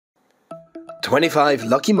25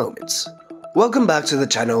 lucky moments. Welcome back to the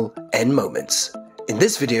channel N Moments. In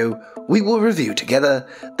this video, we will review together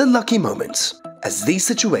the lucky moments, as these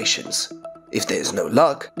situations, if there is no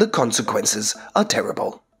luck, the consequences are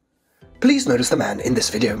terrible. Please notice the man in this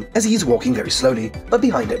video as he is walking very slowly, but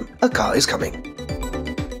behind him a car is coming.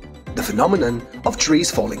 The phenomenon of trees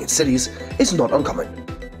falling in cities is not uncommon,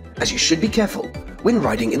 as you should be careful when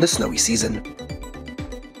riding in the snowy season.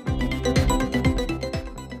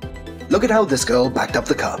 Look at how this girl backed up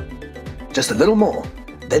the car. Just a little more,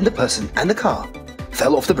 then the person and the car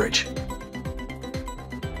fell off the bridge.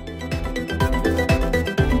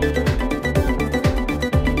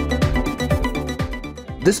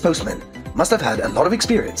 This postman must have had a lot of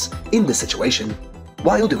experience in this situation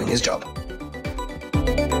while doing his job.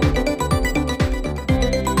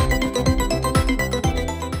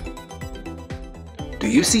 Do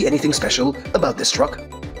you see anything special about this truck?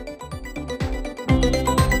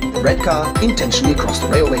 The red car intentionally crossed the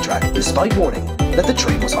railway track despite warning that the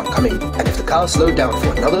train was oncoming, and if the car slowed down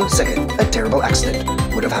for another second, a terrible accident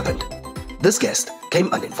would have happened. This guest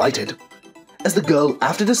came uninvited, as the girl,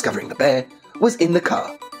 after discovering the bear, was in the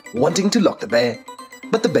car, wanting to lock the bear,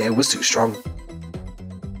 but the bear was too strong.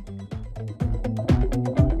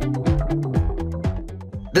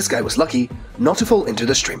 This guy was lucky not to fall into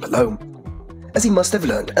the stream below, as he must have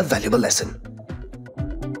learned a valuable lesson.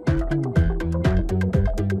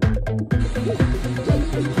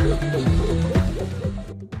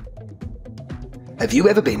 Have you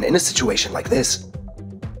ever been in a situation like this?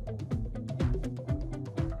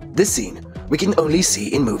 This scene we can only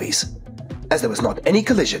see in movies, as there was not any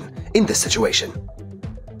collision in this situation.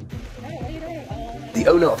 The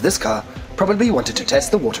owner of this car probably wanted to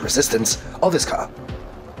test the water resistance of his car,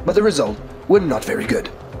 but the result were not very good.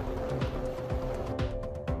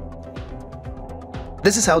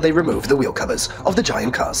 This is how they remove the wheel covers of the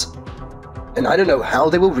giant cars, and I don't know how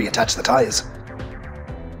they will reattach the tires.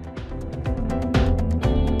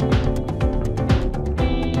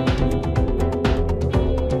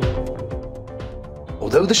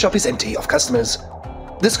 Although the shop is empty of customers,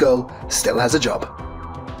 this girl still has a job.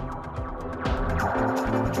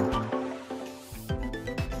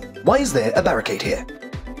 Why is there a barricade here?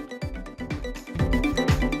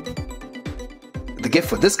 The gift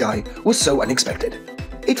for this guy was so unexpected.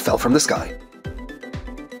 It fell from the sky.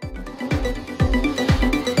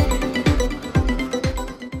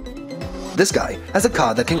 This guy has a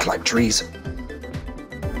car that can climb trees.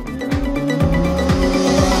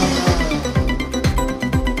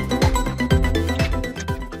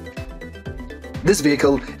 This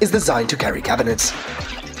vehicle is designed to carry cabinets.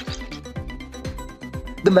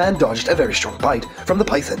 The man dodged a very strong bite from the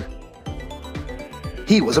python.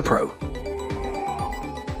 He was a pro.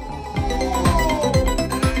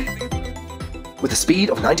 With a speed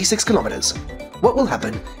of 96 kilometers, what will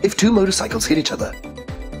happen if two motorcycles hit each other?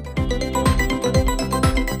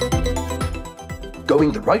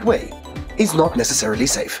 Going the right way is not necessarily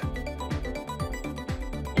safe.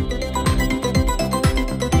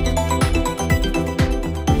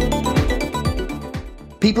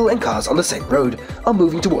 People and cars on the same road are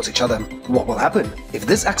moving towards each other. What will happen? If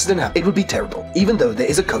this accident happens, it would be terrible. Even though there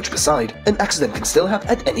is a coach beside, an accident can still happen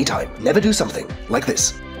at any time. Never do something like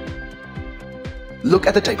this. Look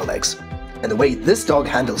at the table legs, and the way this dog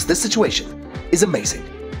handles this situation is amazing.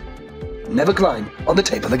 Never climb on the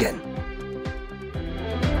table again.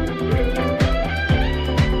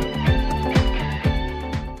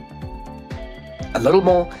 A little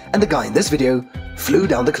more, and the guy in this video flew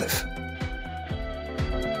down the cliff.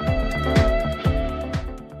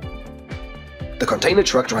 The container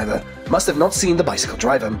truck driver must have not seen the bicycle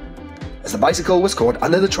driver, as the bicycle was caught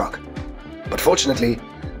under the truck, but fortunately,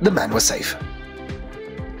 the man was safe.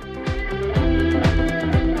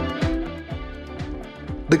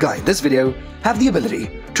 The guy in this video have the ability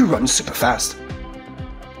to run super fast.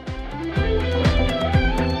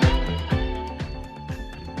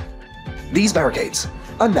 These barricades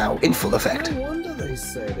are now in full effect. No wonder they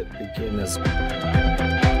say that beginners...